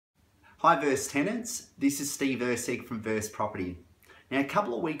Hi Verse Tenants, this is Steve Ersig from Verse Property. Now a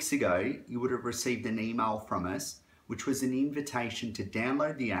couple of weeks ago you would have received an email from us which was an invitation to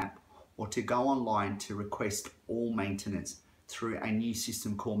download the app or to go online to request all maintenance through a new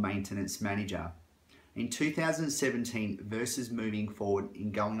system called Maintenance Manager. In 2017, Verse is moving forward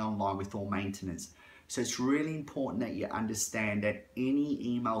in going online with all maintenance. So it's really important that you understand that any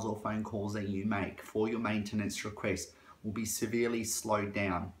emails or phone calls that you make for your maintenance request will be severely slowed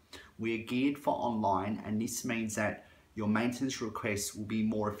down. We're geared for online, and this means that your maintenance requests will be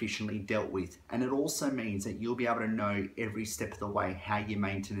more efficiently dealt with. And it also means that you'll be able to know every step of the way how your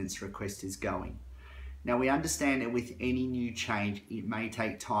maintenance request is going. Now we understand that with any new change, it may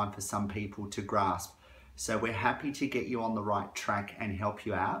take time for some people to grasp. So we're happy to get you on the right track and help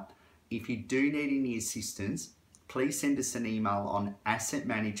you out. If you do need any assistance, please send us an email on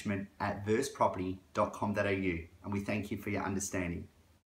assetmanagement@verseproperty.com.au, and we thank you for your understanding.